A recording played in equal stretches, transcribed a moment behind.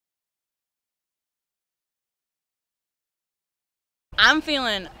I'm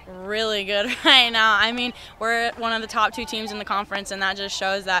feeling really good right now. I mean, we're one of the top 2 teams in the conference, and that just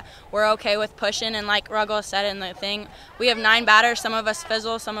shows that we're okay with pushing. And like Ruggles said in the thing, we have 9 batters. Some of us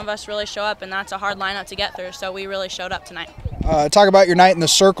fizzle, some of us really show up, and that's a hard lineup to get through. So we really showed up tonight. Talk about your night in the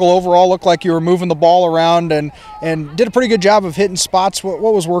circle. Overall, looked like you were moving the ball around and did a pretty good job of hitting spots. What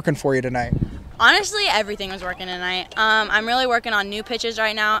was working for you tonight? Honestly, everything was working tonight. I'm really working on new pitches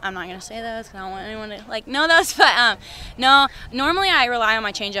right now. I'm not going to say those because I don't want anyone to know those. But no, normally I rely on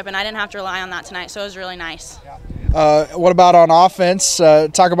my changeup, and I didn't have to rely on that tonight, so it was really nice. What about on offense?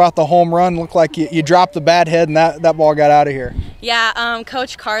 Talk about the home run. Looked like you dropped the bat head and that ball got out of here. Yeah,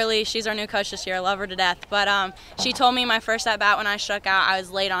 Coach Carly, she's our new coach this year. I love her to death. But she told me my first at-bat when I struck out, I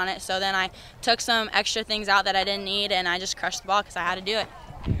was late on it. So then I took some extra things out that I didn't need, and I just crushed the ball because I had to do it.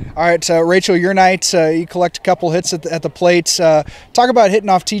 All right, Rachel, your night, you collect a couple hits at the plate. Talk about hitting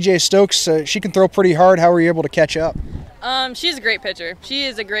off TJ Stokes. She can throw pretty hard. How were you able to catch up? She's a great pitcher. She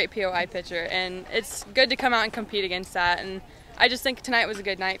is a great POI pitcher, and it's good to come out and compete against that. And I just think tonight was a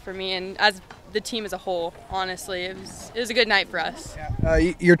good night for me, and as the team as a whole, honestly, it was a good night for us.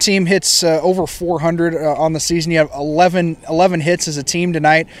 Your team hits over 400 on the season. You have 11 hits as a team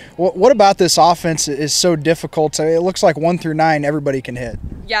tonight. What about this offense is so difficult? It looks like 1 through 9, everybody can hit.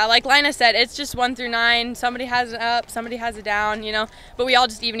 Yeah, like Lina said, it's just 1 through 9. Somebody has it up, somebody has it down, but we all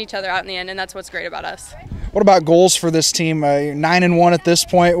just even each other out in the end, and that's what's great about us. What about goals for this team? 9-1 at this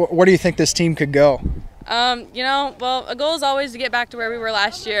point. Where do you think this team could go? Well, a goal is always to get back to where we were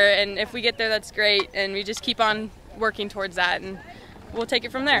last year, and if we get there, that's great, and we just keep on working towards that, and we'll take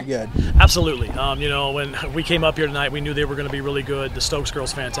it from there. Good. Absolutely. When we came up here tonight, we knew they were going to be really good. The Stokes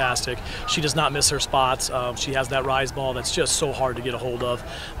girl's fantastic. She does not miss her spots. She has that rise ball that's just so hard to get a hold of.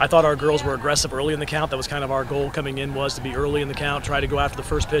 I thought our girls were aggressive early in the count. That was kind of our goal coming in, was to be early in the count, try to go after the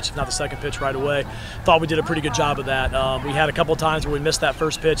first pitch, if not the second pitch right away. Thought we did a pretty good job of that. We had a couple of times where we missed that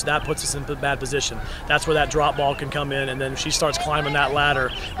first pitch. That puts us in a bad position. That's where that drop ball can come in, and then she starts climbing that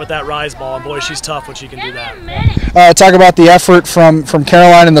ladder with that rise ball, and boy, she's tough when she can do that. Talk about the effort from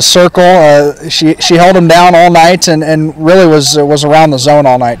Caroline in the circle. She held him down all night and really was around the zone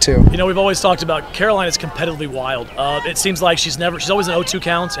all night too. We've always talked about Caroline is competitively wild. It seems like she's always an 0-2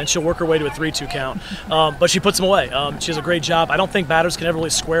 count, and she'll work her way to a 3-2 count. But she puts them away. She does a great job. I don't think batters can ever really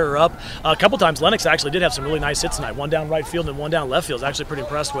square her up. A couple times Lenox actually did have some really nice hits tonight. One down right field and one down left field. I was actually pretty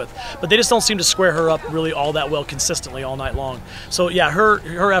impressed with. But they just don't seem to square her up really all that well consistently all night long. So yeah,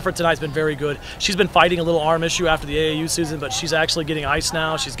 her effort tonight's been very good. She's been fighting a little arm issue after the AAU season, but she's actually getting ice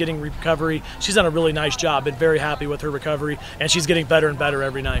now. She's getting recovery. She's done a really nice job. Been very happy with her recovery, and she's getting better and better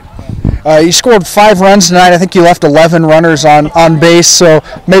every night. You scored 5 runs tonight. I think you left 11 runners on base, so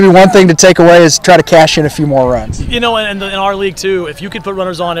maybe one thing to take away is try to cash in a few more runs. And in our league too, if you could put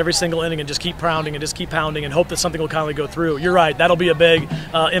runners on every single inning and just keep pounding and hope that something will kind of go through, you're right, that'll be a big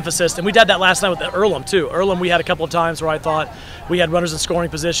emphasis. And we did that last night with Earlham too. Earlham, we had a couple of times where I thought we had runners in scoring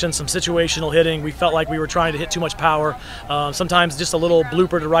position, some situational hitting. We felt like we were trying to hit too much power. Sometimes just a little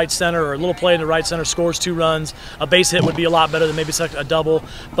blooper to right center or a little play in the right center scores 2 runs. A base hit would be a lot better than maybe a double.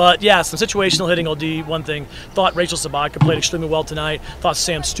 But yeah, some situational hitting will do one thing. Thought Rachel Sabaka played extremely well tonight. Thought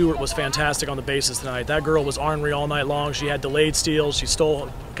Sam Stewart was fantastic on the bases tonight. That girl was ornery all night long. She had delayed steals. She stole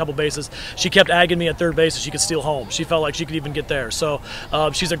a couple bases. She kept agging me at third base so she could steal home. She felt like she could even get there. So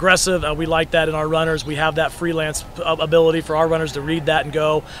she's aggressive. We like that in our runners. We have that freelance ability for our runners to read that and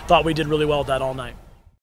go. Thought we did really well with that all night.